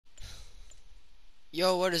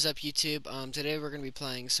Yo, what is up, YouTube? Today we're gonna be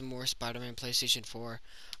playing some more Spider-Man PlayStation 4.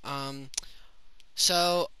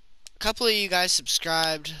 So a couple of you guys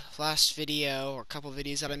subscribed last video or a couple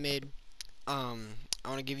videos that I made. I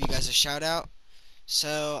want to give you guys a shout out.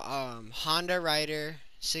 So, Honda Rider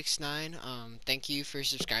 69. Thank you for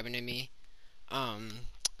subscribing to me. Um,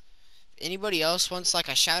 Anybody else wants like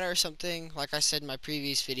a shout out or something? Like I said in my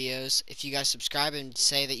previous videos, if you guys subscribe and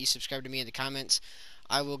say that you subscribe to me in the comments,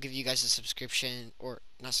 I will give you guys a subscription, or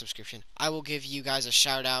not subscription. I will give you guys a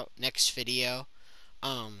shout out next video.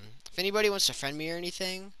 If anybody wants to friend me or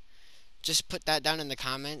anything, just put that down in the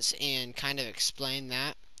comments and kind of explain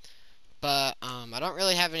that. But I don't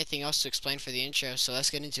really have anything else to explain for the intro, so let's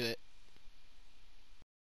get into it.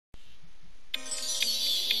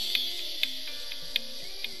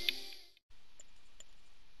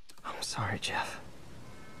 I'm sorry, Jeff.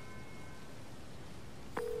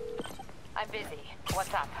 I'm busy.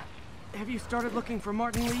 What's up? Have you started looking for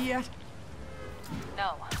Martin Lee yet?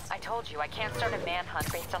 No, I told you I can't start a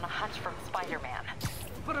manhunt based on a hunch from Spider-Man.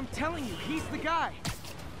 But I'm telling you, he's the guy.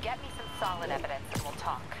 Get me some solid evidence and we'll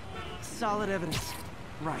talk. Solid evidence.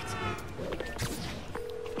 Right.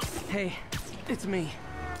 Hey, it's me.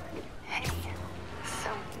 Hey, so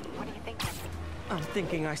what are you thinking? I'm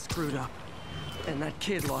thinking I screwed up. And that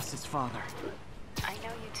kid lost his father. I know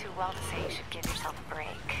you too well to say you should give yourself a break.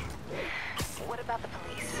 What about the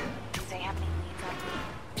police? Do they have any leads on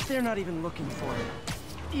me? They're not even looking for him.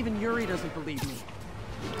 Even Yuri doesn't believe me.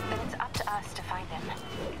 Then it's up to us to find him.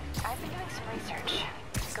 I've been doing some research.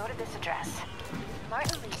 Go to this address.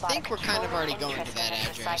 Martin Lee I think we're kind of already going to interest that in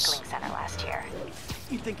a address. recycling center last year.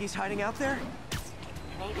 You think he's hiding out there?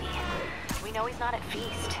 Maybe. We know he's not at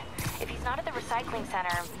Feast. If he's not at the recycling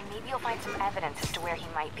center, maybe you'll find some evidence as to where he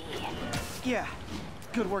might be. Yeah.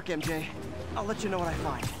 Good work, MJ. I'll let you know what I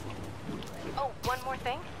find. Oh, one more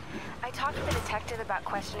thing. I talked to the detective about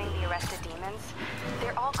questioning the arrested demons.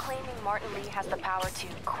 They're all claiming Martin Lee has the power to,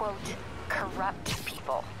 quote, corrupt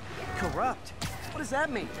people. Corrupt? What does that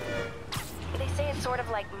mean? They say it's sort of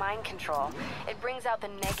like mind control. It brings out the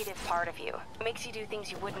negative part of you. Makes you do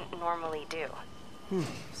things you wouldn't normally do.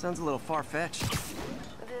 Sounds a little far-fetched.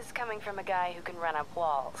 This coming from a guy who can run up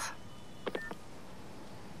walls.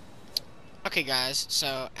 Okay, guys.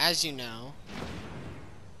 So as you know,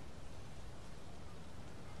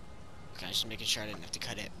 okay, just making sure I didn't have to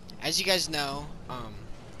cut it. As you guys know,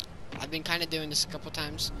 I've been kind of doing this a couple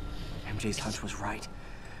times. MJ's hunch was right.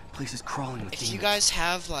 Place is crawling with If demons. you guys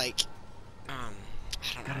have like, I don't know.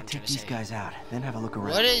 Gotta what I'm take trying to these say. guys out, then have a look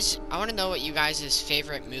around. I want to know what you guys'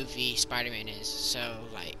 favorite movie Spider-Man is. So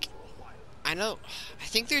like, I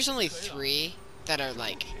think there's only 3 that are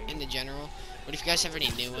like in the general. But if you guys have any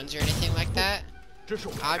new ones or anything like that,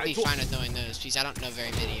 I'd be fine with knowing those because I don't know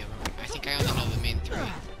very many of them. I think I only know the main 3.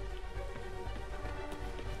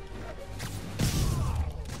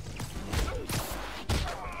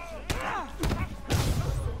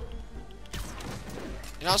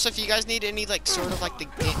 And also, if you guys need any like sort of like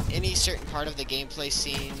any certain part of the gameplay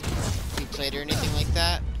scene you played or anything like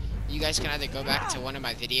that, you guys can either go back to one of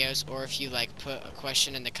my videos, or if you like put a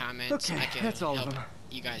question in the comments, Okay, I can that's all of help them.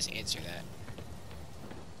 you guys answer that.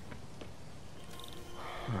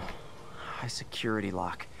 High security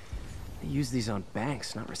lock. They use these on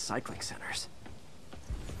banks, not recycling centers.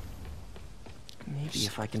 Maybe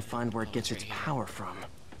if I can find where it gets its right here. power from.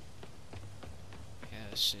 Yeah,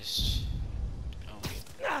 it's just. Oh, wait.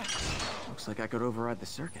 Looks like I could override the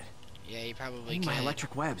circuit. Yeah, you I probably need can. my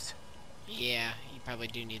electric webs. Yeah, you probably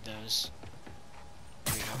do need those.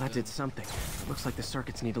 Here we go. Well, that did something. Looks like the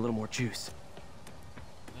circuits need a little more juice.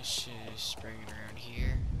 Let's just bring it around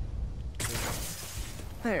here.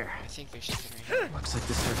 There. I think there's something right here. Looks like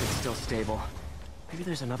the circuit's still stable. Maybe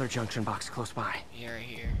there's another junction box close by. Yeah, right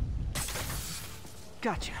here.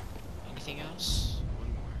 Gotcha. Anything else?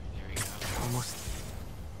 One more. There we go. Almost.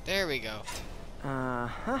 There we go.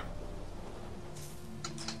 Uh-huh.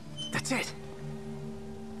 That's it.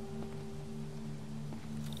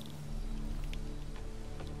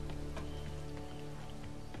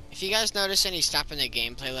 If you guys notice any stopping the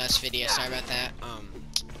gameplay last video, sorry about that.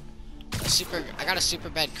 I got a super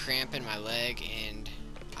bad cramp in my leg, and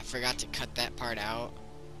I forgot to cut that part out.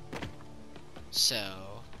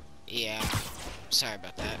 So, yeah, sorry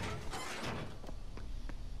about that.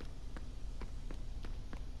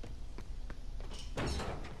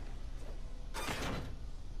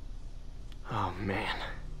 Oh, man.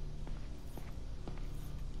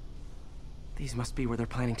 These must be where they're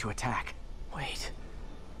planning to attack. Wait.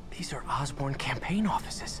 These are Osborn campaign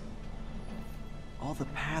offices. All the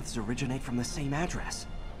paths originate from the same address.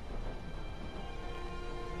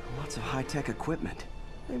 Lots of high-tech equipment.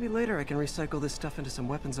 Maybe later I can recycle this stuff into some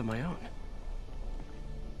weapons of my own.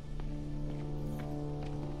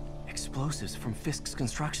 Explosives from Fisk's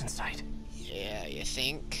construction site. Yeah, you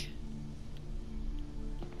think?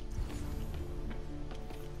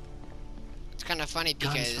 It's kind of funny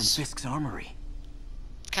Guns from because Fisk's armory.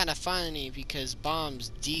 it's kind of funny because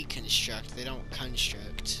bombs deconstruct, they don't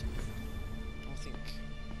construct. I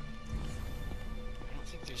don't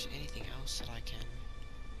think there's anything else that I can.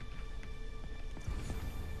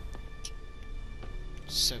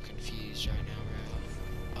 So confused right now,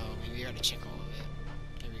 bro. Oh, maybe I gotta check all of it.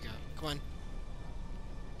 There we go. Come on.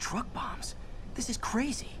 Truck bombs? This is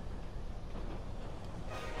crazy.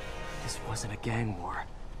 This wasn't a gang war.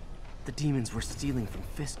 The demons were stealing from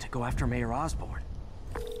Fisk to go after Mayor Osborn.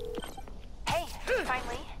 Hey, did you find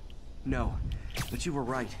Lee? No, but you were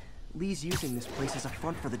right. Lee's using this place as a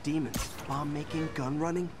front for the demons. Bomb making, gun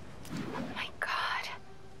running. My God.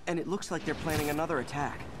 And it looks like they're planning another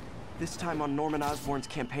attack. This time on Norman Osborn's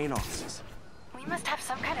campaign offices. We must have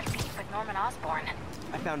some kind of beef with Norman Osborn.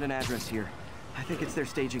 I found an address here. I think it's their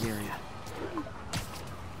staging area.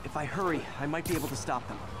 If I hurry, I might be able to stop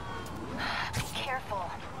them. Be careful.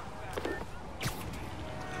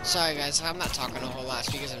 Sorry guys, I'm not talking a whole lot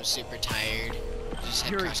because I'm super tired. Just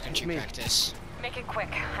had Yuri, cross-country me. practice. Make it quick.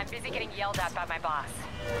 I'm busy getting yelled at by my boss.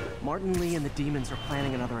 Martin Lee and the demons are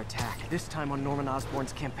planning another attack, this time on Norman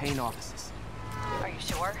Osborn's campaign offices. Are you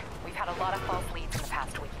sure? We've had a lot of false leads in the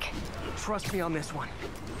past week. Trust me on this one.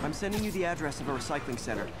 I'm sending you the address of a recycling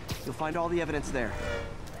center. You'll find all the evidence there.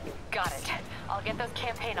 Got it. I'll get those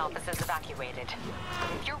campaign offices evacuated.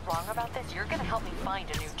 If you're wrong about this, you're gonna help me find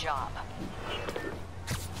a new job.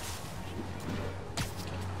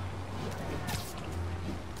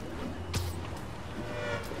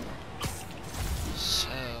 So,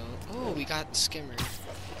 oh, we got Skimmer.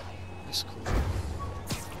 That's cool.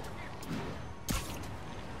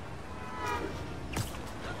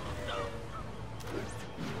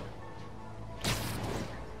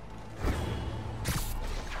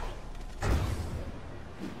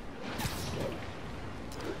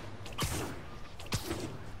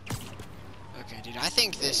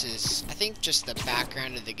 I think just the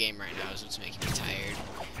background of the game right now is what's making me tired.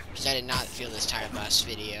 Because I did not feel this tired last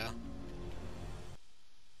video.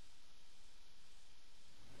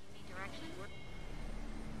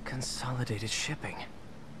 Consolidated shipping.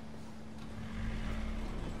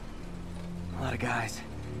 A lot of guys.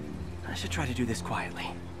 I should try to do this quietly,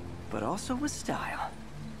 but also with style.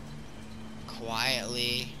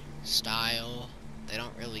 Quietly, style, they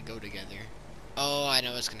don't really go together. Oh, I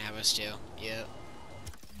know what's gonna have us do. Yep.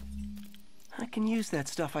 I can use that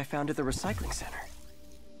stuff I found at the recycling center.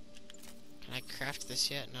 Can I craft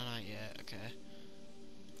this yet? No, not yet. Okay.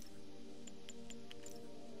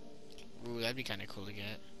 Ooh, that'd be kind of cool to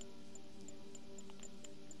get.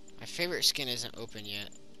 My favorite skin isn't open yet.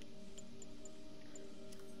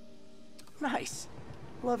 Nice.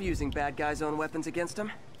 Love using bad guys' own weapons against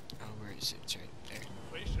them. Oh, where is it? It's right there.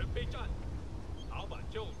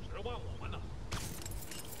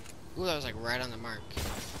 Ooh, that was like right on the mark.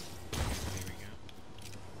 There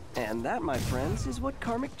we go. And that, my friends, is what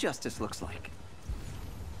karmic justice looks like.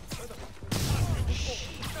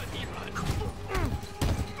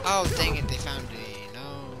 Oh, dang it, they found me.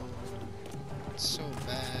 No. It's so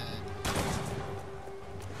bad.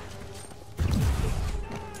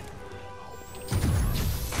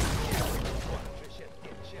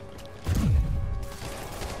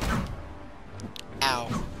 Ow.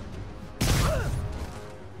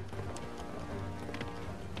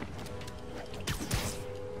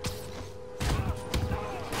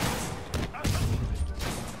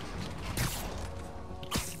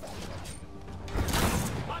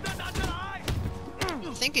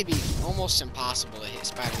 I think it'd be almost impossible to hit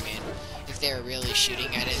Spider-Man if they were really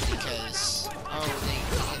shooting at it because, oh, they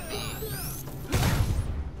hit me.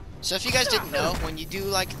 So if you guys didn't know, when you do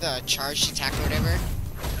like the charged attack or whatever,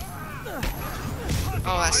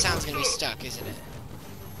 oh, that sound's gonna be stuck, isn't it?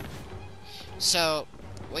 So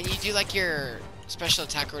when you do like your special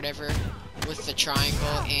attack or whatever with the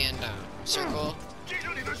triangle and circle,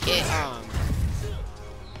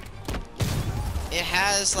 it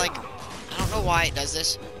has like, I don't know why it does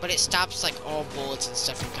this, but it stops like all bullets and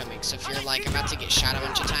stuff from coming. So if you're like about to get shot a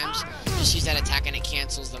bunch of times, just use that attack and it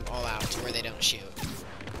cancels them all out to where they don't shoot.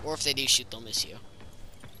 Or if they do shoot, they'll miss you.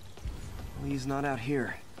 Lee's not out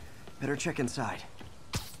here. Better check inside.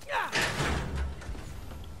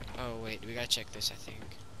 Oh wait, we gotta check this, I think.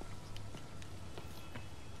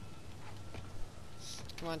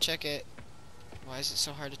 Come on, check it. Why is it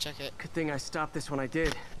so hard to check it? Good thing I stopped this when I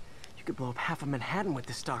did. You could blow up half of Manhattan with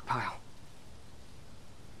this stockpile.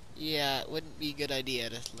 Yeah, it wouldn't be a good idea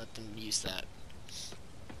to let them use that.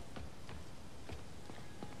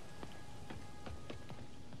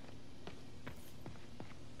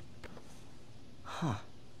 Huh.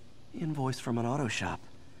 Invoice from an auto shop.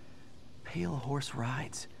 Pale Horse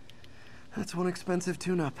Rides. That's one expensive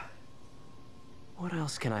tune-up. What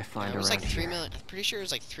else can I find It was around like $3 here? million. I'm pretty sure it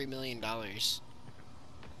was like $3 million. Come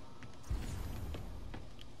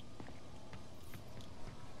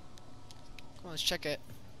on, let's check it.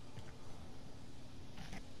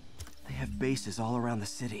 They have bases all around the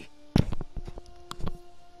city.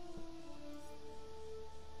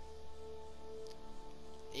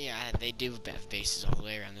 Yeah, they do have bases all the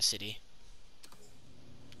way around the city.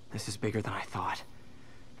 This is bigger than I thought.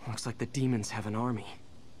 Looks like the demons have an army.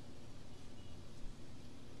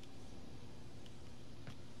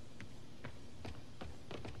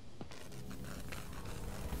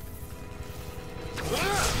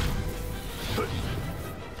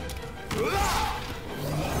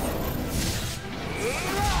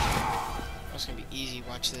 That's gonna be easy.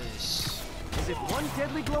 Watch this. As if one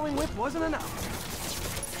deadly glowing whip wasn't enough.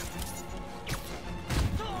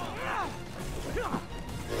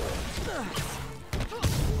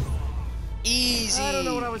 Easy. I don't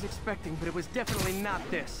know what I was expecting, but it was definitely not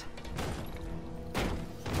this.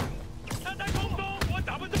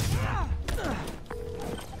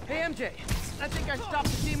 Hey MJ, I think I stopped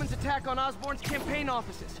the demon's attack on Osborn's campaign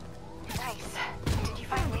offices. Nice. Did you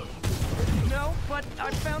find Lee? No, but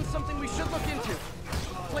I found something we should look into.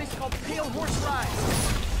 A place called Pale Horse Rides.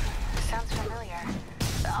 Sounds familiar.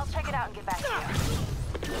 I'll check it out and get back to you.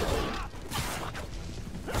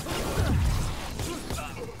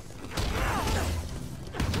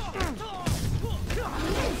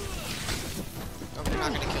 Oh, they're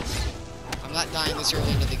not gonna kill me. I'm not dying this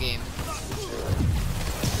early into the game.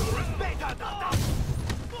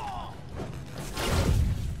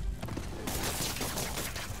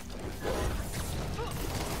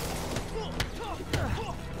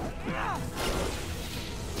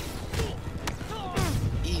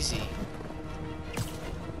 Easy.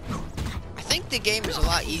 I think the game is a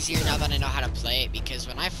lot easier now that I know how to play it, because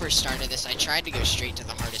when I first started this, I tried to go straight to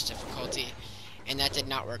the hardest difficulty, and that did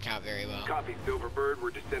not work out very well. Copy, Silverbird. We're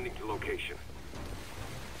descending to location.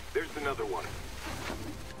 There's another one.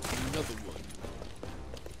 Another one.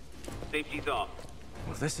 Safety's off.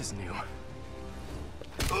 Well, this is new.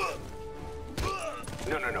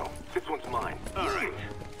 No. This one's mine. All right.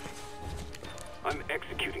 I'm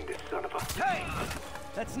executing this son of a... Hey!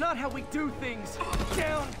 That's not how we do things!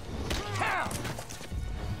 Down! Down!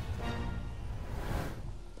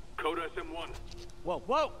 Code SM1.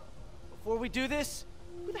 Whoa! Before we do this,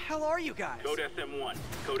 who the hell are you guys? Code SM1.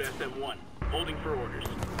 Code SM1. Holding for orders.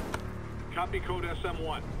 Copy Code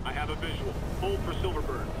SM1. I have a visual. Hold for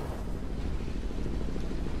Silverbird.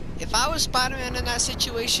 If I was Spider-Man in that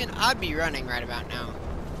situation, I'd be running right about now.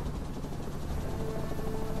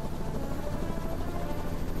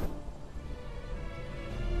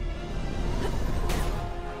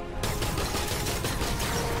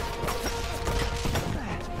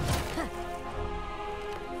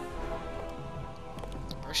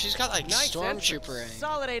 Or she's got like Nice stormtrooper.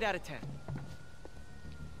 Solid 8 out of 10.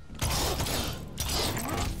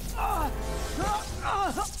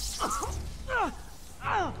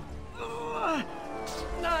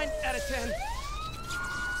 9 out of 10.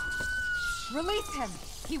 Release him.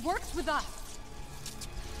 He works with us.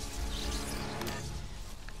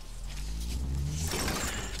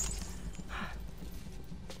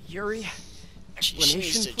 Yuri, She needs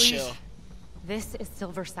explanation, to please? chill. This is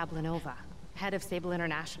Silver Sablinova, head of Sable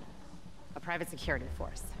International, a private security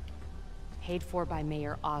force. Paid for by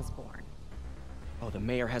Mayor Osborn. Oh, the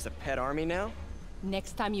mayor has a pet army now?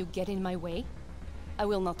 Next time you get in my way, I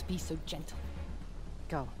will not be so gentle.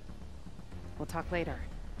 Go. We'll talk later.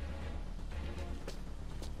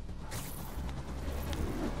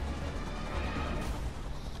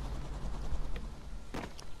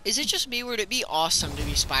 Is it just me, or would it be awesome to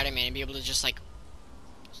be Spider-Man and be able to just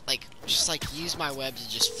use my webs and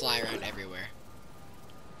just fly around everywhere?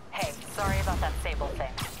 Hey, sorry about that Sable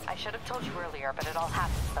thing. I should have told you earlier, but it all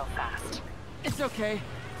happened so fast. It's okay.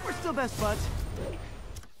 We're still best buds.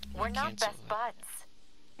 We're not Cancel best it. buds.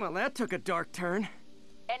 Well, that took a dark turn.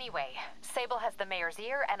 Anyway, Sable has the mayor's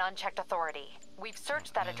ear and unchecked authority. We've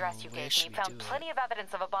searched that address you gave wish me, we found do plenty of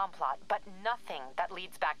evidence of a bomb plot, but nothing that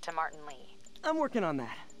leads back to Martin Lee. I'm working on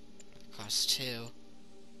that. Cost 2.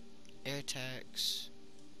 Air tags.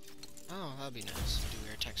 Oh, that'd be nice. Do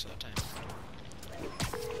air tags all the time.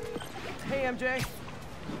 Hey, MJ.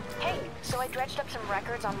 Hey, so I dredged up some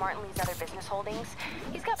records on Martin Lee's other business holdings.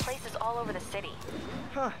 He's got places all over the city.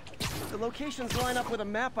 Huh. The locations line up with a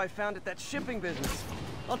map I found at that shipping business.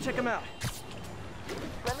 I'll check them out.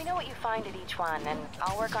 Let me know what you find at each one, and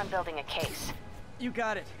I'll work on building a case. You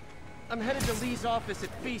got it. I'm headed to Lee's office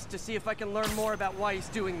at Feast to see if I can learn more about why he's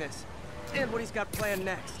doing this. And what he's got planned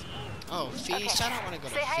next. Oh, Feast? Okay. I don't want to go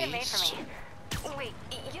to Say hi to May Feast. for me. Wait,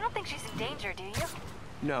 you don't think she's in danger, do you?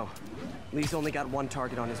 No. Lee's only got one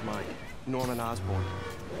target on his mind. Norman Osborn.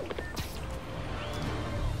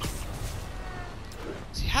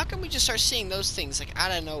 See, how can we just start seeing those things, like,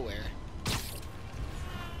 out of nowhere?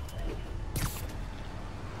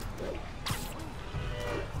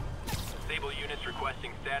 Sable units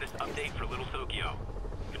requesting status update for Little Tokyo.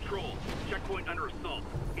 Control, checkpoint under assault.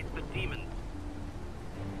 It's the demons.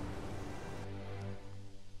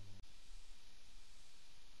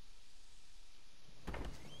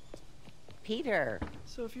 Peter.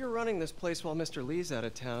 So if you're running this place while Mr. Lee's out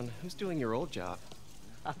of town, who's doing your old job?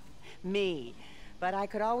 Me. But I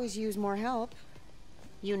could always use more help.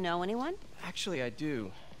 You know anyone? Actually, I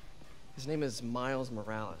do. His name is Miles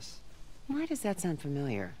Morales. Why does that sound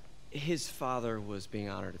familiar? His father was being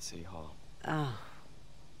honored at City Hall. Oh,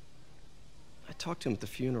 I talked to him at the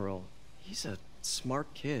funeral. He's a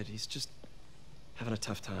smart kid. He's just having a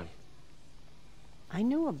tough time. I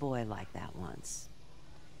knew a boy like that once.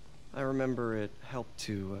 I remember it helped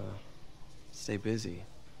to, stay busy.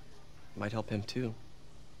 Might help him, too.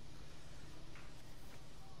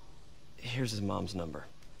 Here's his mom's number.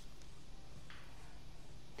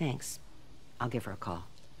 Thanks. I'll give her a call.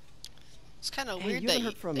 It's kind of Hey, weird you that haven't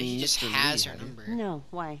heard from he just Mr. has Lee, her have you? number. No,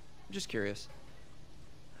 why? Just curious.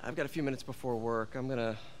 I've got a few minutes before work. I'm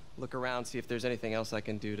gonna look around, see if there's anything else I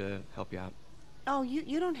can do to help you out. Oh,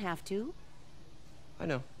 you don't have to. I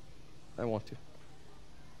know. I want to.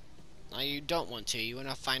 No, you don't want to. You want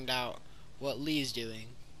to find out what Lee's doing.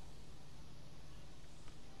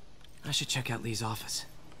 I should check out Lee's office.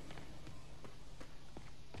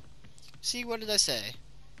 See, what did I say?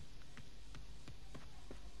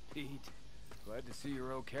 Pete, glad to see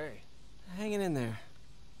you're okay. Hanging in there.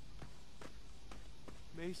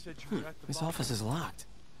 May said you were at the This bottom. office is locked.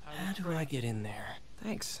 How do I get in there?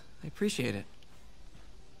 Thanks. I appreciate it.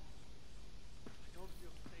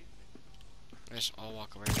 I just all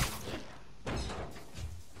walk away from it.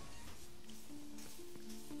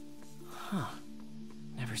 Huh.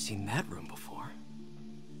 Never seen that room before.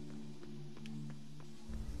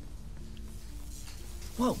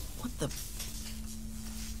 Whoa, what the?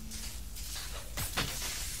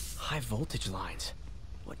 High voltage lines.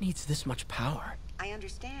 What needs this much power? I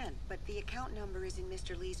understand, but the account number is in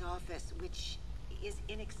Mr. Lee's office, which is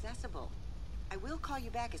inaccessible. I will call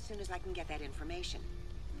you back as soon as I can get that information.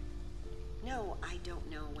 No, I don't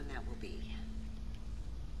know when that will be.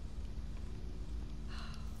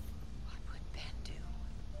 What would Ben do?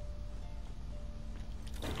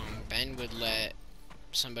 Ben would let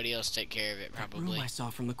somebody else take care of it, That probably. room I saw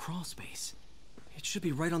from the crawl space. It should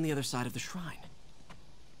be right on the other side of the shrine.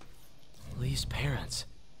 Lee's parents.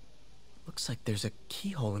 Looks like there's a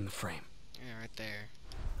keyhole in the frame. Yeah, right there.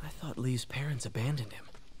 I thought Lee's parents abandoned him.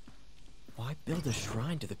 Why build a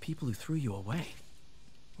shrine to the people who threw you away?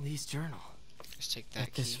 Lee's journal. Just take that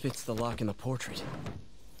Bet this key. fits the lock in the portrait.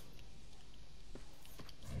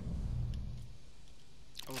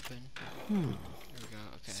 Open. Hmm. There we go.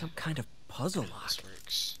 Okay. Some kind of puzzle lock. This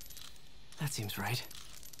works. That seems right.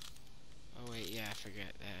 Oh wait, yeah, I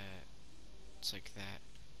forget that. It's like that.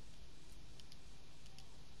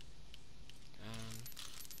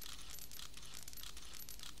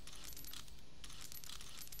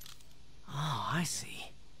 Oh, I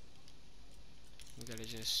see. We gotta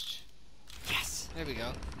just. Yes. There we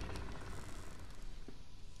go.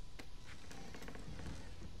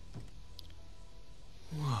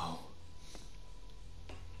 Whoa.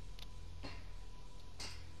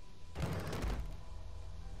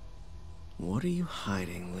 What are you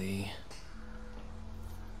hiding, Lee?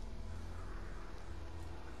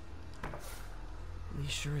 Lee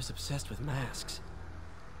sure is obsessed with masks.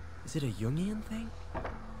 Is it a Jungian thing?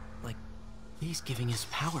 Like, Lee's giving his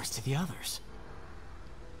powers to the others.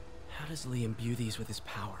 How does Lee imbue these with his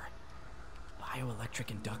power? Bioelectric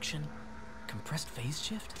induction? Compressed phase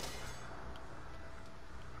shift?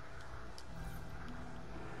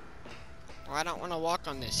 Well, I don't want to walk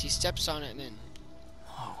on this. He steps on it and then.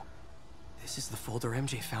 Whoa. This is the folder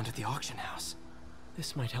MJ found at the auction house.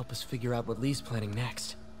 This might help us figure out what Lee's planning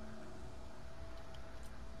next.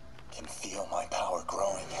 Can feel my power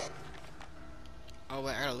growing. Oh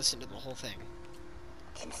wait, I gotta listen to the whole thing.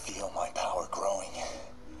 Can feel my power growing.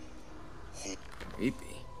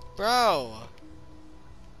 Creepy. Bro!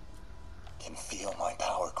 Can feel my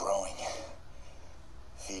power growing.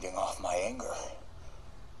 Feeding off my anger.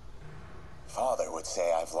 father would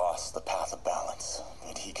say I've lost the path of balance,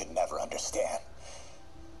 but he could never understand.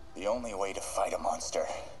 The only way to fight a monster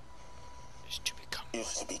is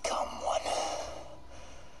to become one.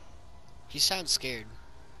 He sounds scared.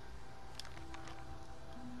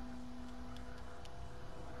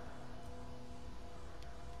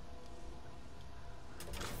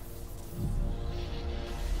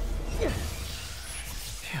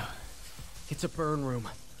 Phew. It's a burn room,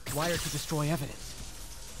 wired to destroy evidence.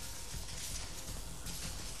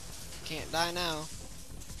 Can't die now.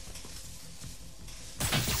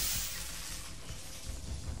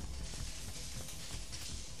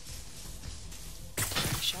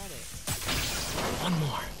 I shot it. One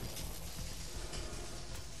more.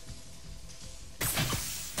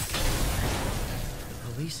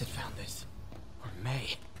 The police had found this. Or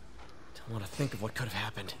may. Don't want to think of what could have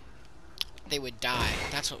happened. They would die.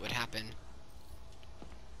 That's what would happen.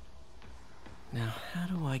 Now, how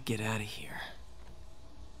do I get out of here?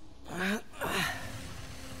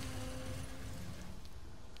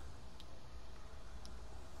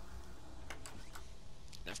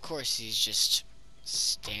 Of course, he's just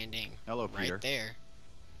standing Peter. right there.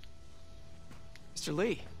 Mr.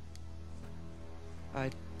 Lee. I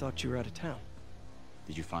thought you were out of town.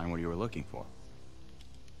 Did you find what you were looking for?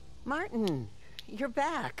 Martin, you're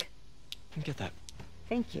back. Get that.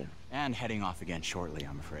 Thank you. And heading off again shortly,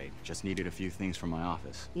 I'm afraid. Just needed a few things from my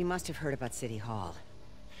office. You must have heard about City Hall.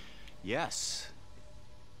 Yes.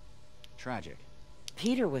 Tragic.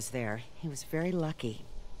 Peter was there. He was very lucky.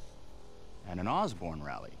 And an Osborn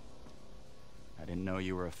rally. I didn't know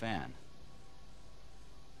you were a fan.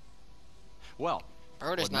 Well,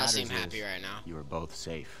 Bro does what not seem matters happy is right now. You are both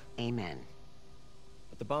safe. Amen.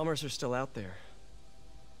 But the bombers are still out there.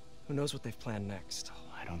 Who knows what they've planned next?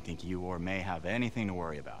 I don't think you or May have anything to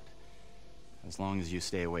worry about. As long as you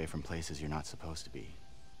stay away from places you're not supposed to be.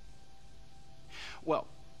 Well,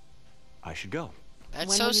 I should go. That's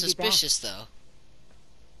When so will you be back? suspicious, though.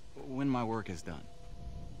 When my work is done.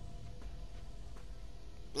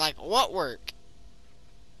 Like, what work?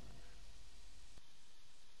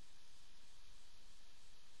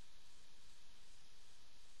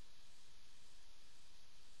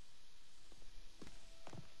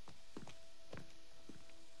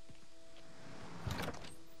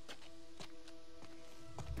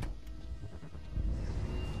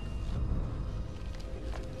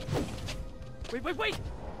 Wait!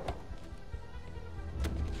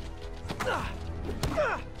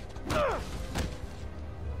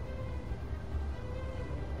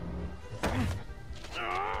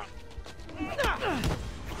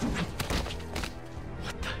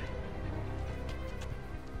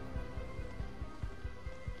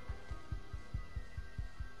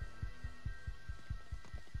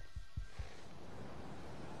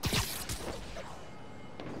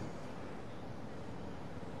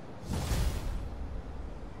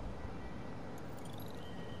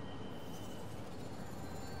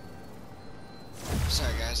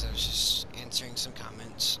 Sorry guys, I was just answering some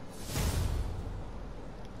comments.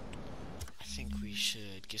 I think we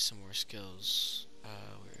should get some more skills.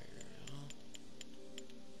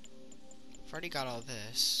 We've already got all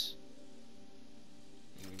this.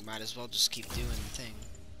 We might as well just keep doing the thing.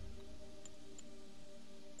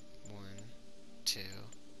 1, 2,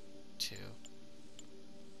 2.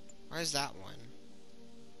 Where's that one?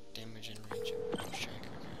 Damage and range of strike. Okay.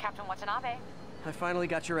 Captain Watanabe, I finally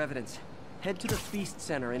got your evidence. Head to the Feast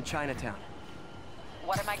Center in Chinatown.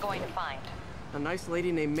 what am I going to find? A nice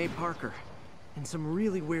lady named May Parker. And some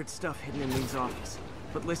really weird stuff hidden in Lee's office.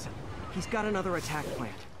 But listen, he's got another attack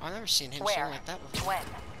planned. I've never seen him Where? sound like that before. When?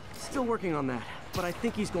 Still working on that, but I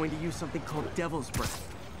think he's going to use something called Devil's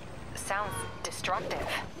Breath. Sounds destructive.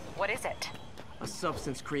 What is it? A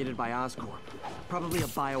substance created by Oscorp. Probably a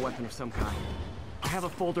bioweapon of some kind. I have a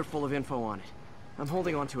folder full of info on it. I'm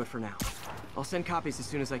holding on to it for now. I'll send copies as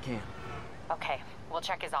soon as I can. Okay, we'll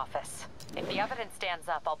check his office. If the evidence stands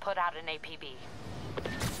up, I'll put out an APB.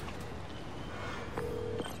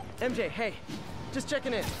 MJ, hey. Just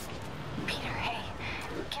checking in. Peter, hey,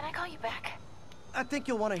 can I call you back? I think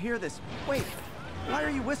you'll want to hear this. Wait, why are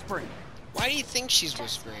you whispering? Why do you think she's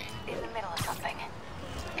whispering? In the middle of something.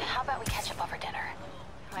 How about we catch up over dinner?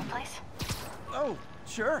 My place? Oh,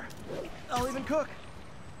 sure. I'll even cook.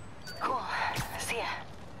 Cool. See ya.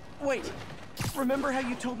 Wait, remember how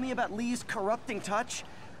you told me about Lee's corrupting touch?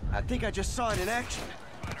 I think I just saw it in action.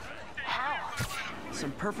 How?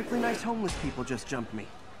 Some perfectly nice homeless people just jumped me.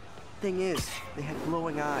 Thing is, they had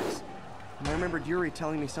glowing eyes. And I remembered Yuri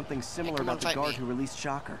telling me something similar come on, about the fight guard me. who released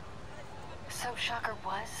Shocker. So Shocker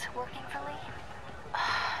was working for Lee?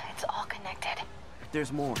 It's all connected.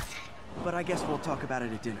 There's more, but I guess we'll talk about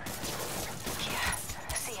it at dinner.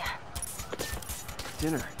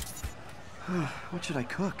 dinner. What should I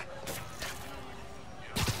cook?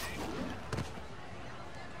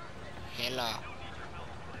 Hello.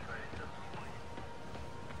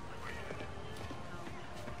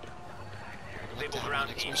 Stable ground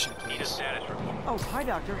team. Need a status report. Oh, hi,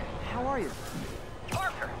 Doctor. How are you?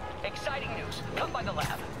 Parker, exciting news. Come by the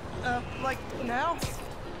lab. Like now?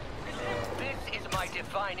 This is my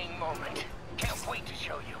defining moment. Can't wait to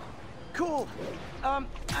show you. Cool.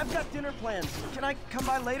 I've got dinner plans. Can I come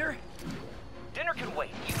by later? Dinner can wait.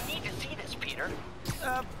 You need to see this, Peter.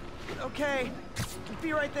 Okay.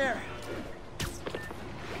 Be right there.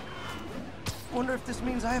 Wonder if this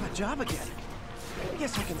means I have a job again. I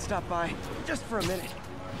guess I can stop by, just for a minute.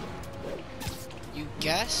 You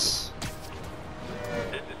guess?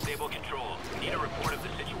 This is Stable Control. Need a report of the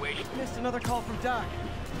situation. Missed another call from Doc.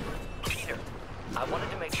 Peter, I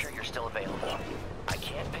wanted to make sure you're still available. I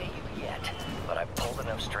can't pay you yet, but I've pulled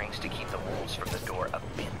enough strings to keep the wolves from the door a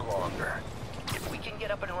bit longer. If we can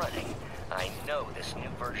get up and running, I know this new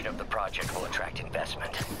version of the project will attract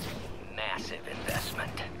investment. Massive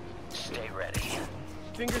investment. Stay ready.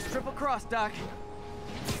 Fingers triple crossed, Doc.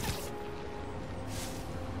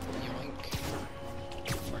 Yoink.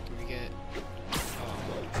 What can we get?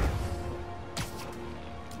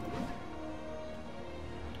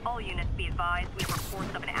 All units be advised, we have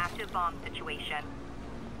reports of an active bomb situation.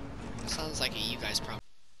 That sounds like a you guys problem.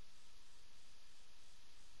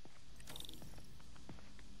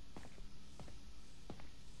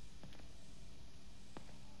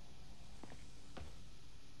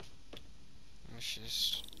 Let's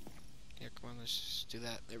just... Yeah, come on, let's just do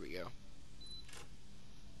that. There we go.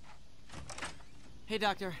 Hey,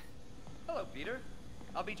 Doctor. Hello, Peter.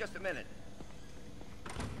 I'll be just a minute.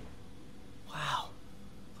 Wow.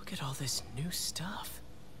 Look at all this new stuff.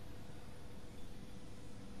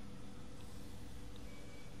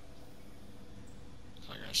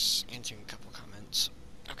 So I guess answering a couple comments.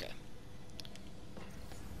 Okay.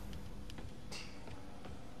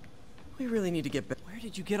 We really need to get back. Where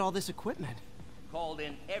did you get all this equipment? Called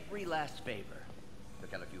in every last favor.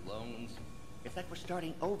 Took out a few loans. It's like we're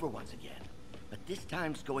starting over once again. But this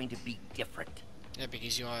time's going to be different. Yeah,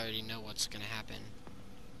 because you already know what's gonna happen.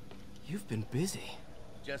 You've been busy.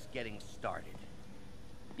 Just getting started.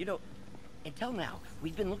 You know, until now,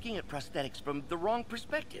 we've been looking at prosthetics from the wrong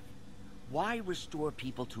perspective. Why restore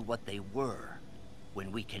people to what they were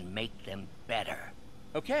when we can make them better?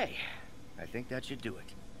 Okay, I think that should do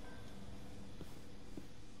it.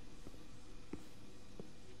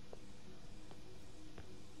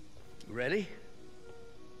 Ready?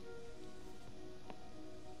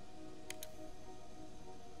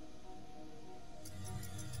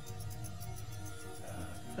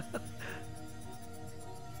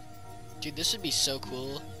 Dude, this would be so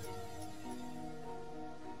cool.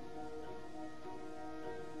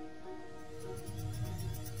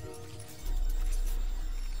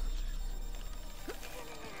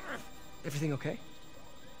 Everything okay?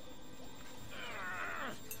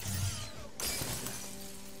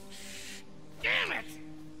 Damn it!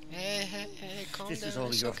 Hey, calm down. This is all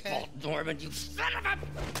it's your okay. fault, Norman, you son of a...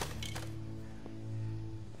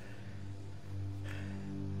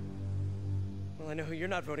 Well, I know who you're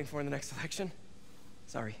not voting for in the next election.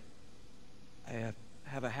 Sorry. I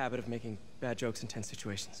have a habit of making bad jokes in tense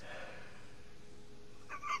situations.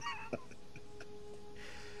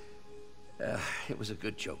 It was a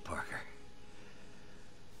good joke, Parker.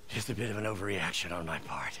 Just a bit of an overreaction on my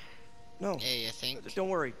part. No. Yeah, you think? Don't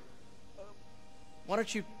worry. Why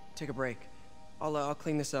don't you take a break? I'll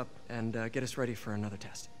clean this up and get us ready for another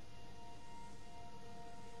test.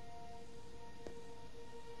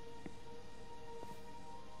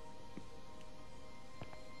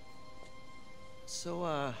 So,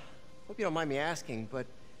 hope you don't mind me asking, but it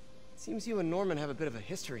seems you and Norman have a bit of a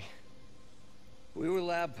history. We were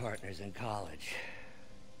lab partners in college.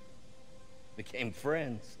 Became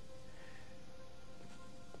friends.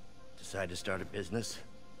 Decided to start a business.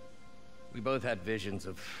 We both had visions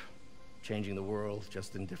of changing the world,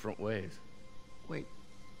 just in different ways. Wait,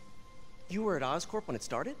 you were at Oscorp when it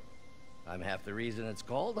started? I'm half the reason it's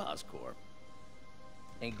called Oscorp.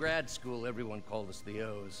 In grad school, everyone called us the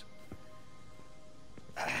O's.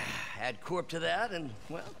 Add Corp to that, and,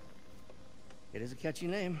 well, it is a catchy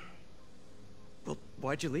name. Well,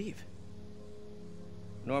 why'd you leave?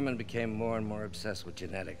 Norman became more and more obsessed with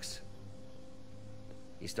genetics.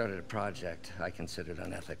 He started a project I considered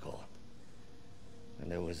unethical.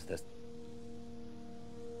 And there was this...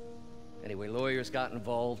 Anyway, lawyers got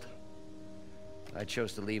involved. I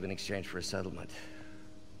chose to leave in exchange for a settlement.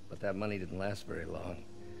 But that money didn't last very long.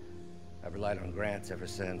 I've relied on grants ever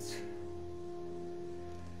since.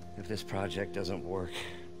 if this project doesn't work.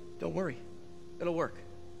 Don't worry. It'll work.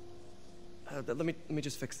 Let me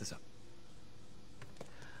just fix this up.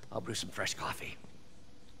 I'll brew some fresh coffee.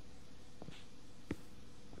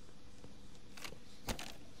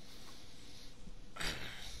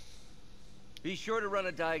 Be sure to run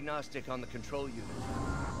a diagnostic on the control unit.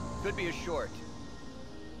 Could be a short.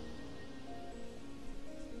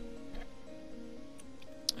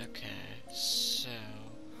 Okay, so...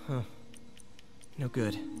 Huh. No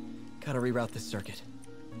good. Gotta reroute this circuit.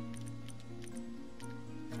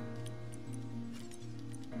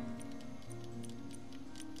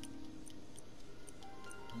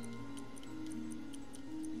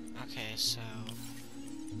 Okay, so...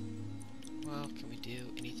 Well, can we do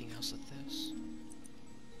anything else with this?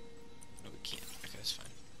 No, we can't. Okay, that's fine.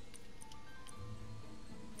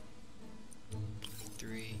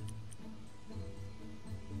 3.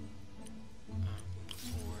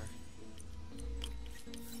 4.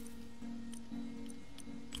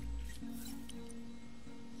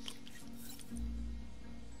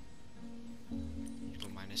 Go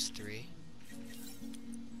 -3.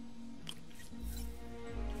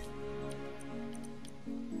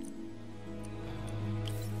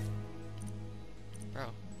 Bro,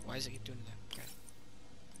 why is it keep doing that? Okay.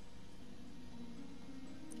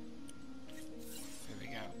 There we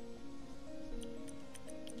go.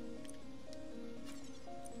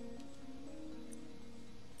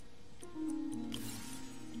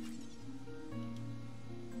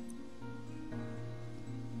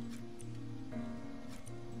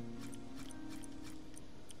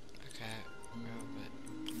 Okay, well, but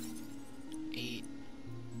 8.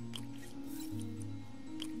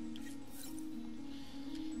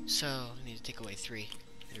 So, I need to take away 3.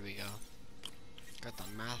 There we go. Got the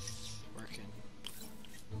math working.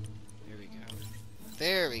 There we go.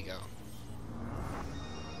 There we go.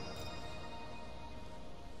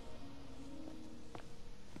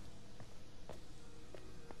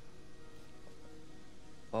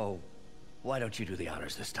 Oh, why don't you do the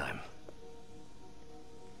honors this time?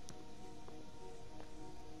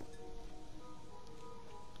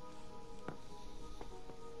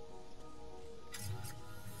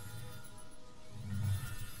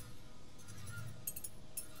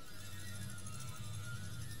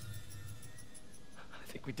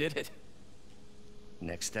 I think we did it.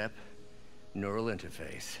 Next step, neural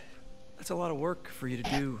interface. That's a lot of work for you to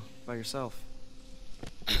do by yourself.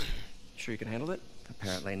 Sure you can handle it?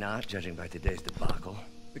 Apparently not, judging by today's debacle.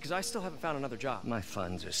 Because I still haven't found another job. My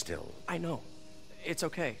funds are still... I know. It's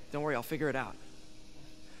okay. Don't worry, I'll figure it out.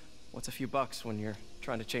 What's a few bucks when you're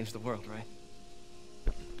trying to change the world, right?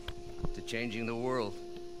 To changing the world.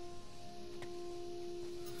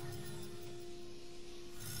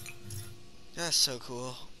 That's so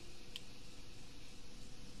cool.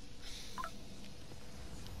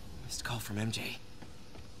 Missed call from MJ.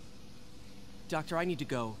 Doctor, I need to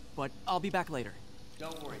go, but I'll be back later.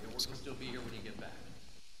 Don't worry, the work will still be here when you get back.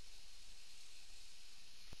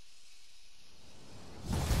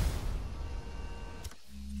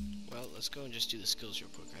 Well, let's go and just do the skills real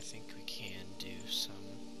quick. I think we can do some...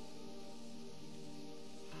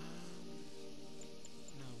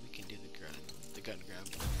 no, we can do the gun grab.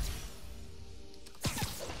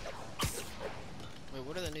 Wait,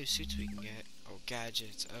 what are the new suits we can get? Oh,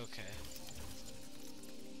 gadgets, okay.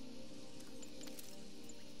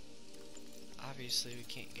 Obviously we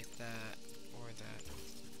can't get that or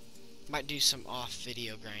that. Might do some off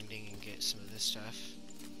video grinding and get some of this stuff.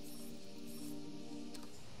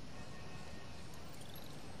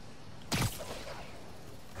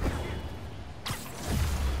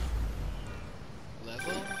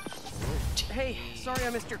 Level 14. Hey, sorry I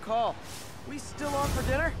missed your call. We still on for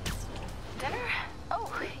dinner? Dinner? Oh,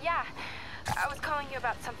 yeah. I was calling you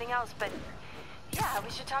about something else, but yeah, we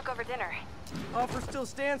should talk over dinner. Offer still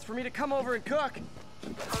stands for me to come over and cook.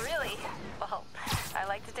 Oh, really? Well, I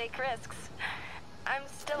like to take risks. I'm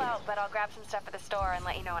still out, but I'll grab some stuff at the store and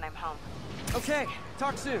let you know when I'm home. Okay,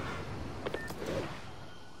 talk soon.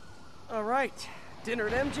 All right, dinner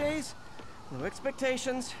at MJ's. No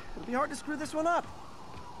expectations. It'll be hard to screw this one up.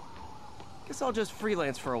 Guess I'll just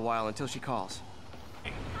freelance for a while until she calls.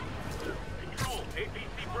 Control,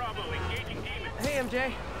 APC Bravo, engaging demons. Hey,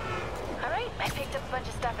 MJ. All right, I picked up a bunch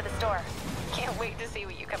of stuff at the store. Can't wait to see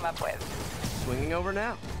what you come up with. Swinging over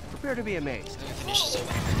now. Prepare to be amazed. Let me finish this up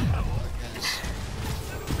guys.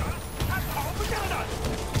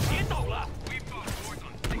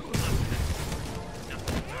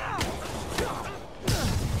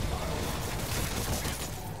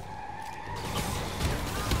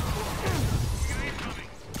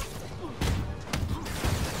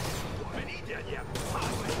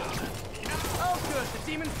 Oh, good. The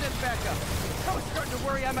demons did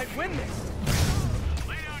might win this.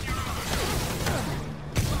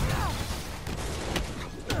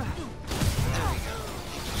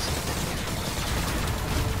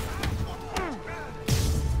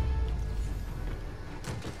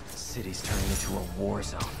 The city's turning into a war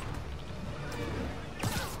zone.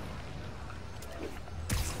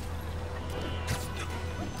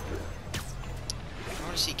 I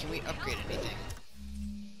want to see, can we upgrade anything?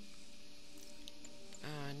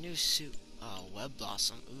 New suit. Oh, Web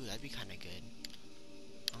Blossom. Ooh, that'd be kind of good.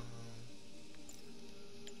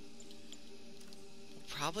 We'll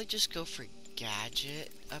probably just go for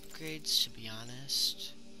gadget upgrades, to be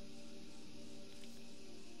honest.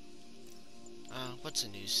 What's a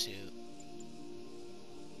new suit?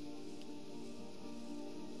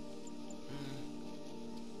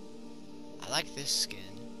 I like this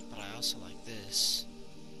skin, but I also like this.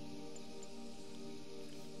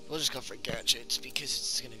 We'll just go for gadgets because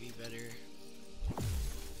it's gonna be better.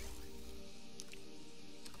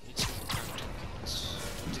 Need some more card tokens.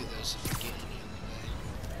 We'll do those if we get any on the way.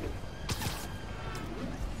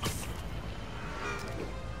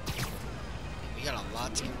 We got a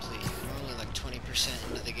lot to complete. We're only like 20%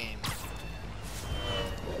 into the game.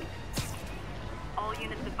 All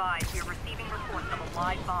units advised, we are receiving reports of a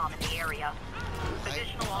live bomb in the area.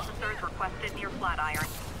 Additional officers requested near Flatiron.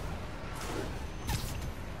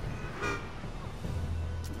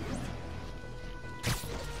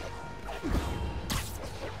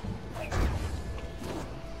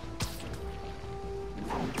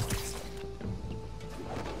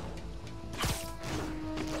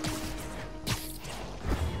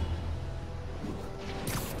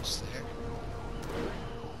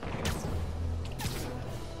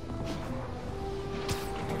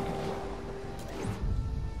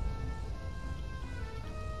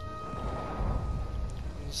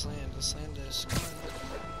 Let's land this.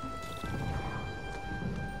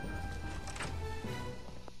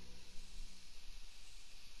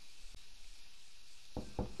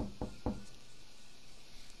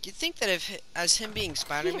 You'd think that as him being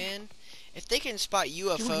Spider-Man, if they can spot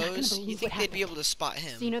UFOs, you think they'd be able to spot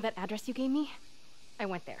him. So you know that address you gave me? I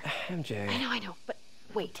went there. MJ. I know, but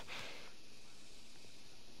wait.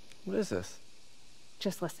 What is this?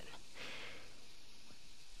 Just listen.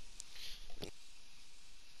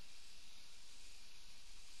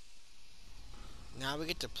 Now we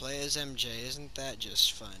get to play as MJ, isn't that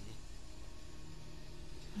just fun?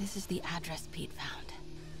 This is the address Pete found.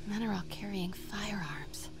 Men are all carrying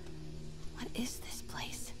firearms. What is this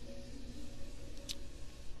place?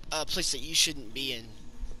 A place that you shouldn't be in.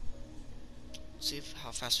 See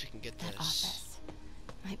how fast we can get that this. Office.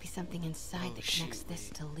 Might be something inside that connects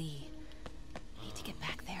this to Lee. Need to get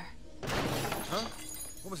back there. Huh?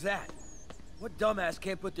 What was that? What dumbass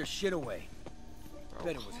can't put their shit away? Bro,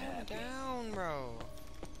 Bet it was happy. Down, bro.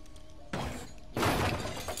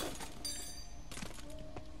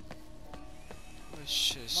 Let's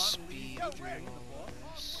just speed through all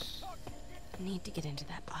this. Need to get into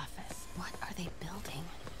that office. What are they building?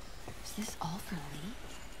 Is this all for Lee?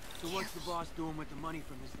 So what's the boss doing with the money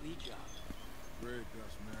from his Lee job? Grave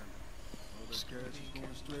dust, man. All that cash is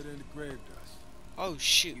going straight into grave dust. Oh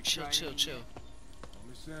shoot! Chill.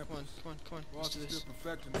 Only samples. Come on. Boss Let's do is this. still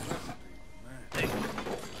perfecting the recipe, man. Hey,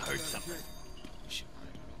 heard something. Shoot! I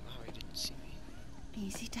don't know how he didn't see me.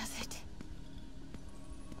 Easy does it.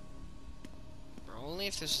 Bro, only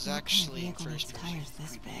if this is actually in first person. Tires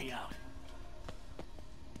this big.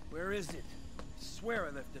 Where is it? I swear I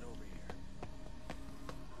left it over here.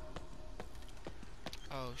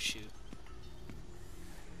 Oh shoot!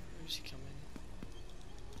 Where's he coming?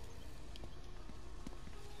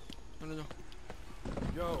 No.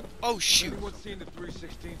 Yo. Oh shoot! Anyone seen the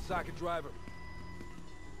 316 socket driver?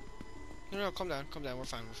 No, calm down. We're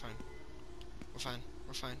fine.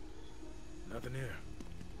 Nothing here.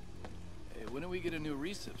 Hey, when do we get a new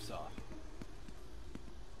recip saw?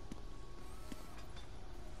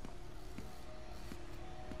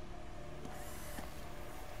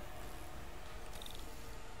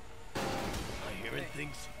 I hearing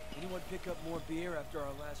things. Anyone pick up more beer after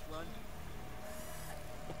our last run?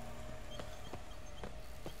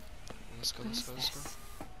 Let's go.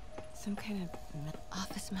 Some kind of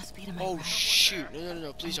office must be to my Oh right. shoot!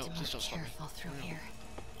 No! Please don't stop me. Careful through here.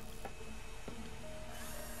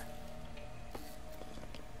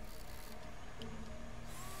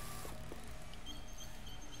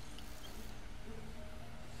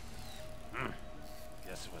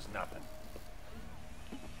 Guess it was nothing.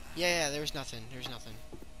 Yeah, there was nothing.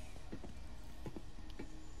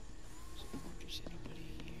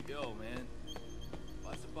 Yo, man.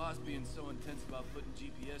 Why's the boss being so intense about putting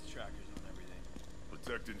GPS trackers on everything?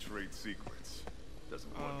 Protecting trade secrets.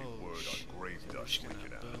 Doesn't want any word on grave dust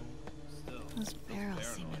leaking out. Those barrels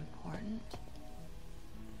seem important.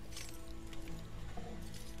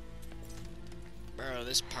 Bro,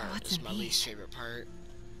 this part is my least favorite part.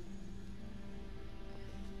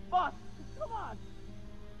 Boss, come on!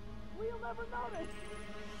 We'll never notice!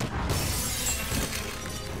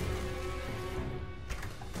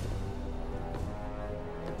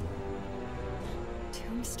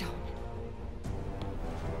 Tombstone.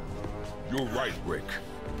 You're right, Rick.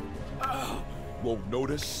 Won't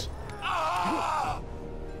notice?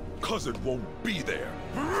 'Cause it won't be there.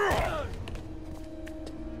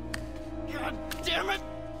 God damn it!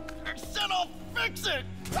 I said I'll fix it!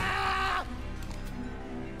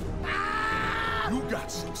 You got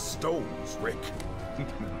some stones, Rick.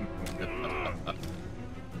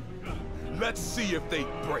 Let's see if they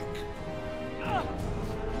break.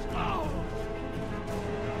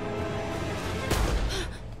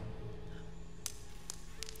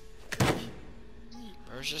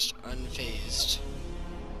 Bro's just unfazed.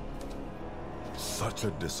 Such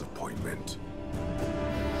a disappointment.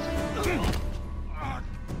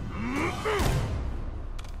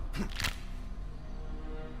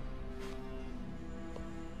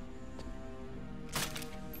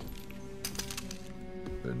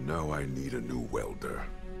 And now I need a new welder.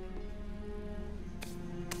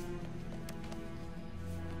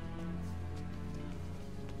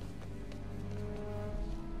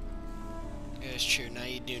 Yeah, it's true. Now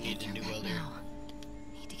you do need a new welder.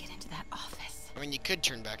 Need to get into that office. I mean, you could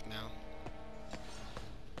turn back now.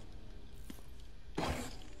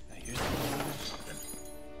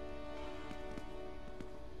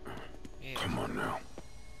 Yeah. Come on now.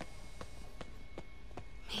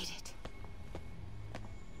 Made it.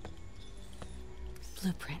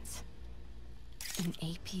 Blueprints. An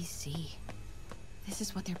APC. This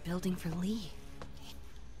is what they're building for Lee.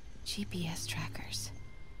 GPS trackers.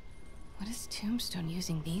 What is Tombstone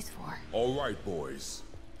using these for? All right, boys.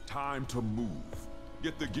 Time to move.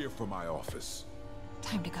 Get the gear from my office.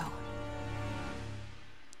 Time to go.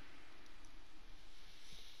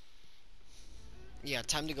 Yeah,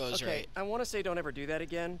 time to go is Okay, right. I want to say don't ever do that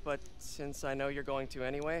again, but since I know you're going to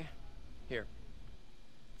anyway, here.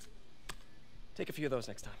 Take a few of those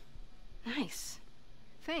next time. Nice.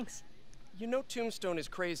 Thanks. You know Tombstone is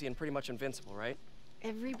crazy and pretty much invincible, right?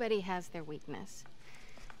 Everybody has their weakness.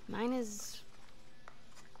 Mine is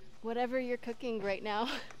whatever you're cooking right now.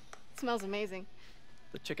 It smells amazing.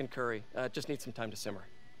 The chicken curry. Just needs some time to simmer.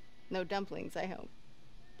 No dumplings, I hope.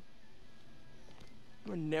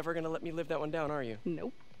 You're never gonna let me live that one down, are you?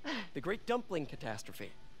 Nope. The Great Dumpling Catastrophe.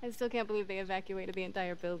 I still can't believe they evacuated the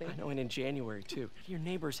entire building. I know, and in January, too. Your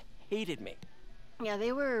neighbors hated me. Yeah,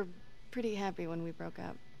 they were pretty happy when we broke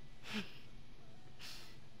up.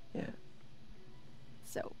 Yeah.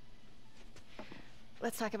 So,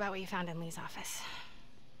 let's talk about what you found in Lee's office.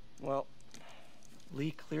 Well, Lee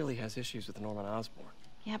clearly has issues with Norman Osborn.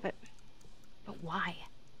 Yeah, but why?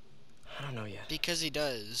 I don't know yet. Because he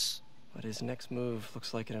does. But his next move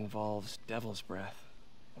looks like it involves Devil's Breath.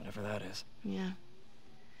 Whatever that is. Yeah.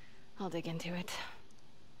 I'll dig into it.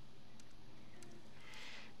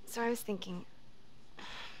 So I was thinking,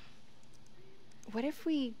 what if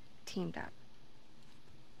we teamed up?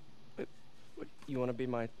 What, you want to be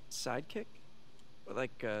my sidekick?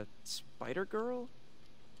 Like a Spider Girl?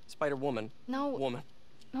 Spider Woman? No. Woman.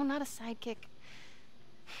 No, not a sidekick.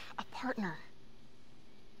 A partner.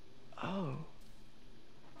 Oh.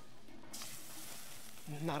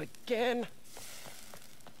 Not again.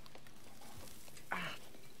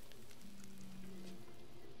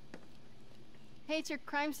 Hey, it's your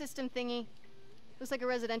crime system thingy. Looks like a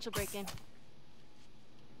residential break-in.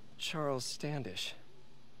 Charles Standish.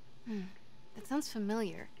 That sounds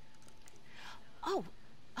familiar. Oh,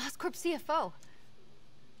 Oscorp CFO.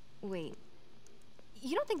 Wait.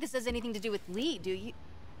 You don't think this has anything to do with Lee, do you?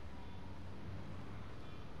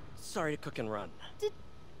 Sorry to cook and run.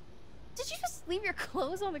 Did you just leave your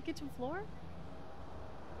clothes on the kitchen floor?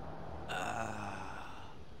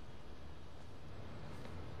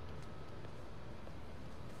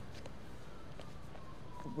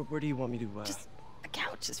 Where do you want me to, Just a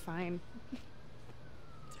couch is fine.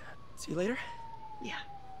 See you later? Yeah.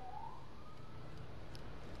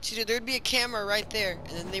 See, dude, there'd be a camera right there,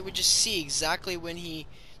 and then they would just see exactly when he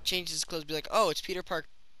changed his clothes. Be like, oh, it's Peter Parker.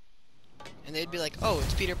 And they'd be like, oh,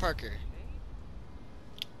 it's Peter Parker.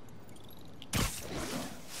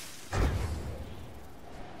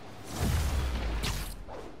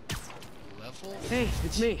 Level Hey,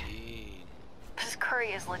 it's me. 15. This curry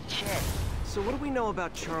is legit. So what do we know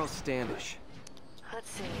about Charles Standish? Let's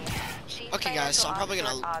see. Chief Okay, guys, so I'm probably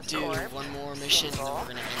Financial gonna Officer do Oscorp, one more mission and then symbol, we're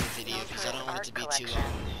gonna end the video because I don't want it to be too collection.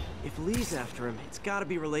 long. If Lee's after him, it's gotta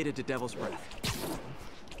be related to Devil's Breath.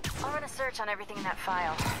 I'll run a search on everything in that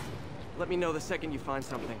file. Let me know the second you find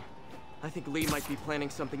something. I think Lee might be planning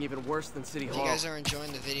something even worse than City If Hall. you guys are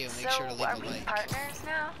enjoying the video, make sure to leave are a we like. partners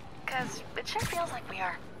now? Because it sure feels like we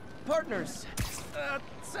are. Partners.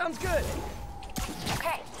 Sounds good.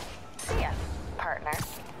 Okay. See ya, partner.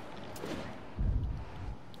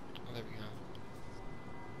 Oh, there we go.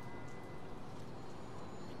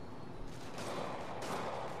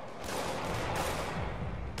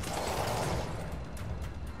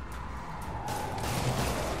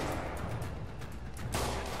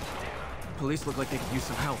 Police look like they could use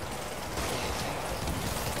some help.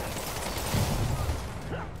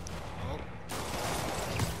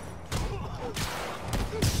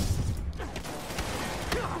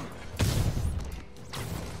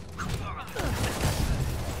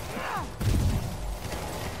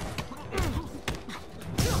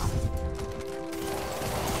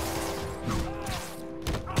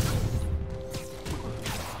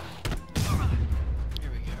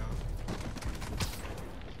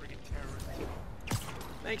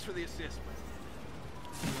 Thanks for the assist.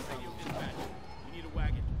 You need a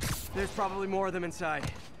wagon. There's probably more of them inside.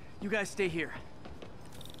 You guys stay here.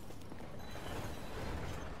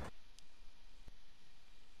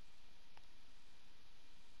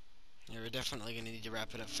 Yeah, we're definitely gonna need to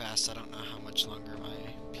wrap it up fast. I don't know how much longer my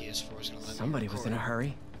PS4 is gonna let Somebody me was in a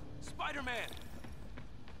hurry. Spiderman!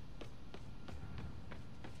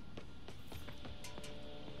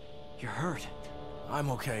 You're hurt. I'm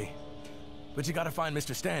okay. But you gotta find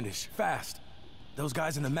Mr. Standish, fast. Those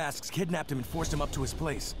guys in the masks kidnapped him and forced him up to his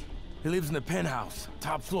place. He lives in the penthouse,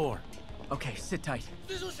 top floor. Okay, sit tight.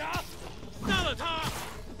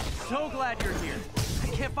 So glad you're here. I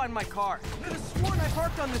can't find my car. I could have sworn I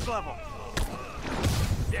parked on this level.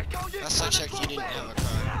 Last I checked, you didn't have a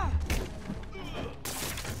car.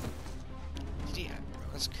 Did he have?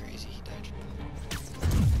 That's crazy. He died from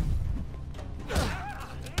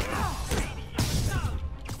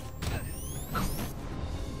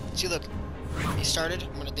See, look. He started.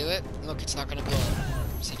 I'm gonna do it. And look, it's not gonna blow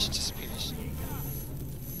up. See, it just disappears.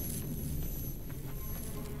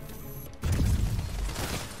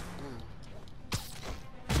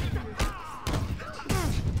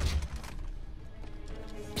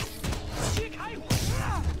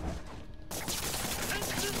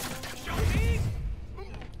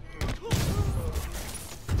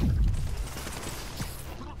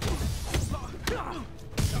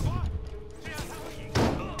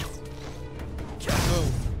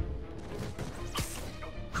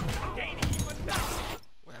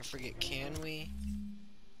 Forget, can we?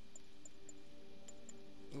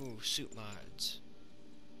 Ooh, suit mods.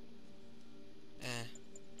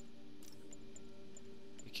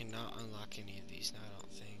 We cannot unlock any of these now, I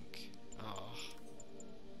don't think. Oh.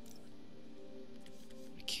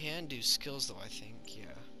 We can do skills though, I think,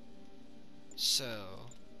 yeah. So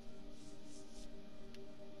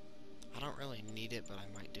I don't really need it, but I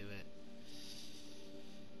might do it.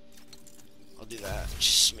 I'll do that.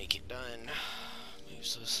 Just make it done.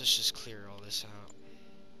 So let's just clear all this out.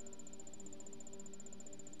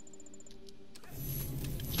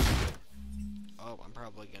 Oh, I'm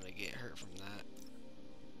probably gonna get hurt from that.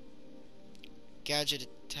 Gadget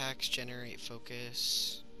attacks generate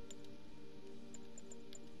focus.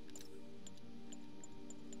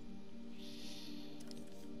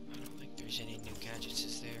 I don't think there's any new gadgets,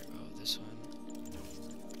 is there? Oh, this one.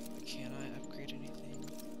 Can I upgrade anything?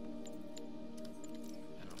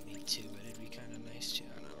 I don't need to, but it'd be kind of nice to.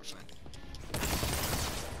 Oh, no, we're fine.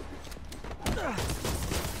 I'm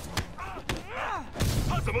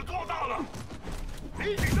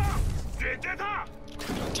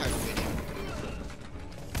tired of waiting.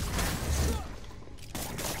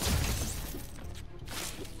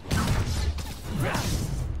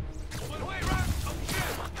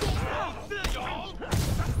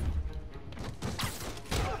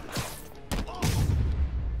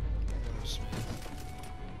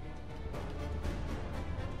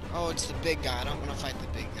 Oh, it's the big guy. I don't want to fight the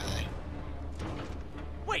big guy.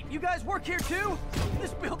 Wait, you guys work here too?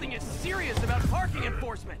 This building is serious about parking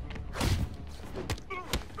enforcement.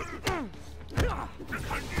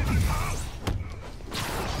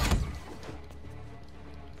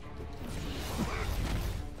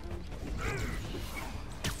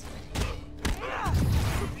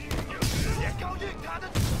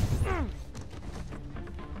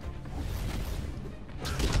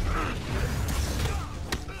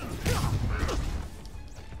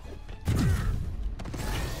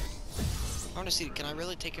 I want to see, can I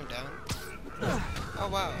really take him down? Oh,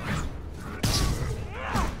 wow.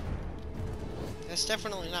 That's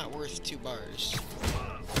definitely not worth 2 bars.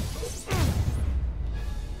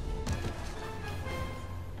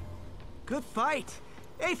 Good fight.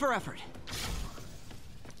 A for effort.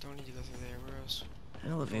 Don't need to go through there. Where else?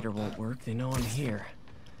 Elevator won't work. They know I'm here.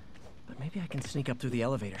 But maybe I can sneak up through the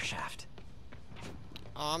elevator shaft.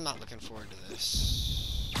 Oh, I'm not looking forward to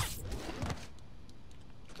this.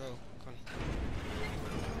 Go. Come on.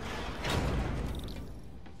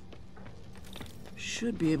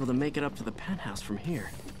 Should be able to make it up to the penthouse from here.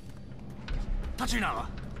 他去哪了？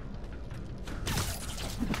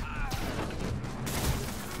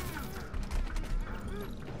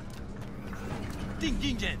 定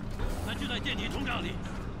定点，他就在电梯通道里。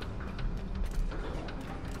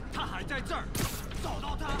他还在这儿，找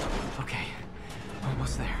到他。Okay,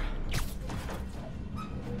 almost there.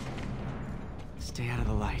 Stay out of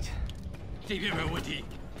the light. 这边没有问题。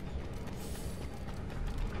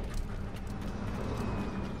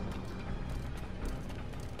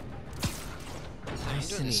 I'm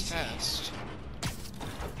doing this fast.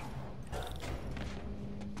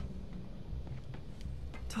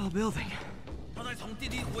 Tall building. 他在从电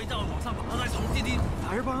梯轨道往上跑，他在从电梯。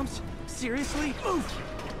Firebombs? Seriously?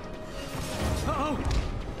 Uh-oh!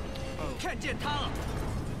 看见他了。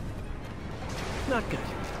 Not good.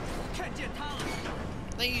 看见他了。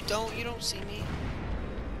 No, you don't. You don't see me.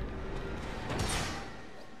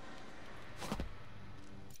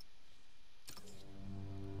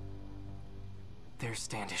 There's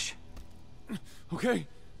Standish. Okay,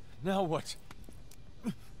 now what?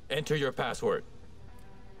 Enter your password.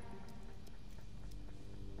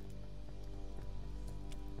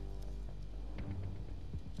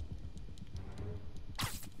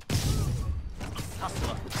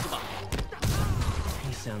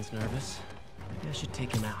 He sounds nervous. Maybe I should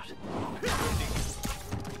take him out.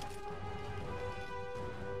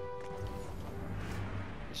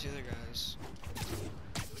 Where's the other guys?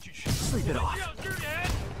 Sleep it off.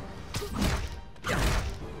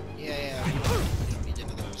 Yeah. You don't need to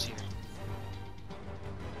know that I was here.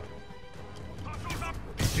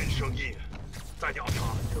 听见声音，在调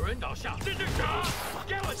查。有人倒下，这是谁？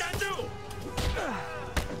给我站住！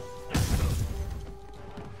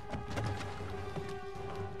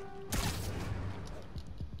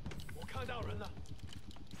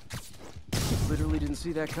 Literally didn't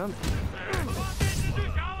see that coming.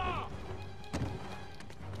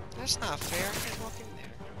 That's not fair. I can't walk in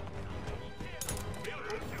there.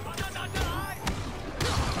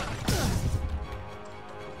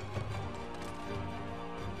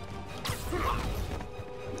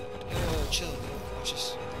 Yo, chill.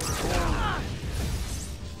 Just.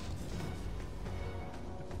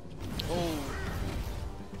 Oh.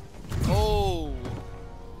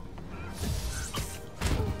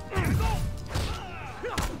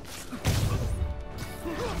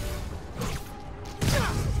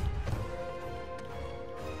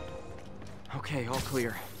 Okay, all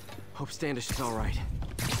clear. Hope Standish is all right.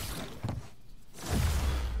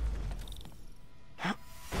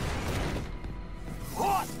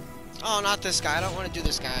 Oh, not this guy. I don't want to do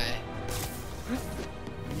this guy.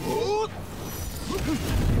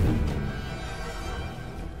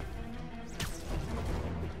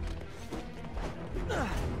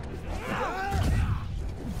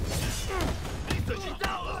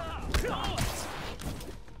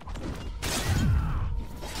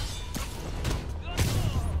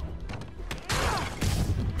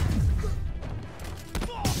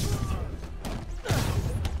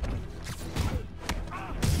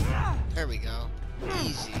 There we go.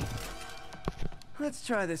 Easy. Let's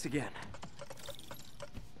try this again.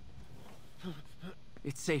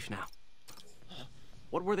 It's safe now.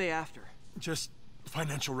 What were they after? Just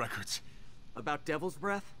financial records. About Devil's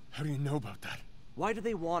Breath? How do you know about that? Why do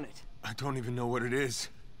they want it? I don't even know what it is.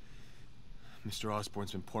 Mr.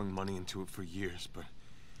 Osborn's been pouring money into it for years, but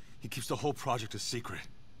he keeps the whole project a secret.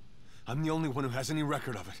 I'm the only one who has any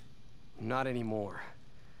record of it. Not anymore.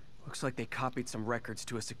 Looks like they copied some records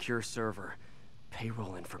to a secure server.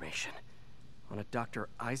 Payroll information. On a Dr.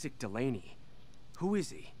 Isaac Delaney. Who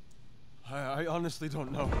is he? I honestly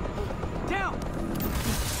don't know. Down!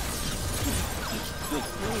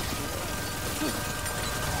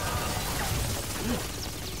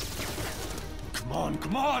 Come on,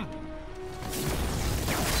 come on!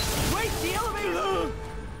 Wait, the elevator!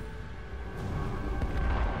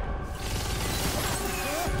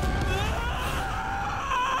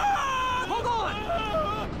 Hold on!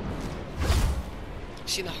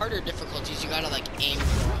 See, the harder difficulties, you gotta like aim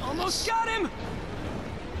for. Almost got him!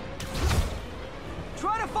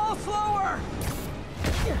 Try to fall slower!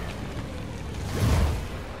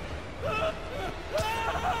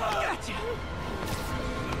 Gotcha!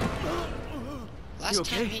 Last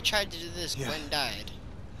time okay? he tried to do this, Yeah. Gwen died.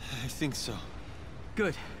 I think so.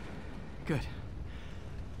 Good. Good.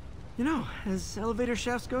 You know, as elevator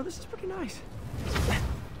shafts go, this is pretty nice.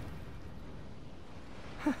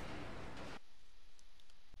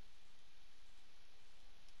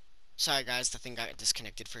 Sorry guys, the thing got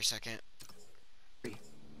disconnected for a second.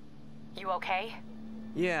 You okay?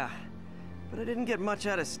 Yeah, but I didn't get much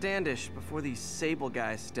out of Standish before these Sable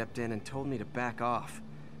guys stepped in and told me to back off.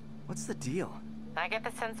 What's the deal? I get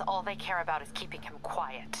the sense all they care about is keeping him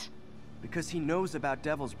quiet. Because he knows about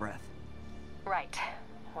Devil's Breath. Right.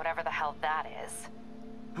 Whatever the hell that is.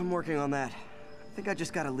 I'm working on that. I think I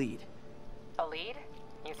just got a lead. A lead?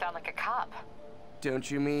 You sound like a cop. Don't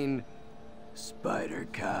you mean... Spider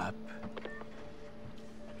Cop?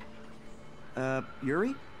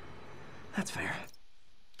 Yuri? That's fair.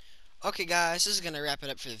 Okay guys, this is going to wrap it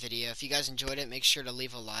up for the video. If you guys enjoyed it, make sure to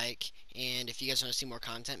leave a like. And if you guys want to see more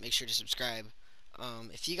content, make sure to subscribe.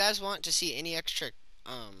 If you guys want to see any extra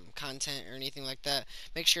content or anything like that,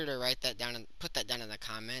 make sure to write that down and put that down in the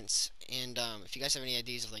comments. And if you guys have any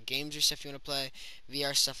ideas of like games or stuff you want to play,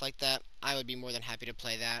 VR stuff like that, I would be more than happy to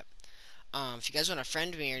play that. If you guys want to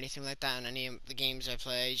friend me or anything like that on any of the games I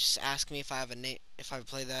play, just ask me if I have if I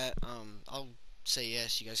play that. I'll say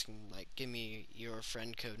yes. You guys can like give me your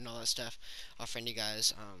friend code and all that stuff. I'll friend you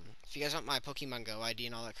guys. If you guys want my Pokemon Go ID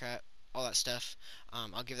and all that crap, all that stuff,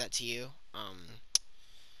 I'll give that to you. I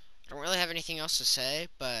don't really have anything else to say,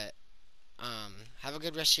 but have a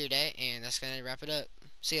good rest of your day, and that's gonna wrap it up.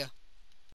 See ya.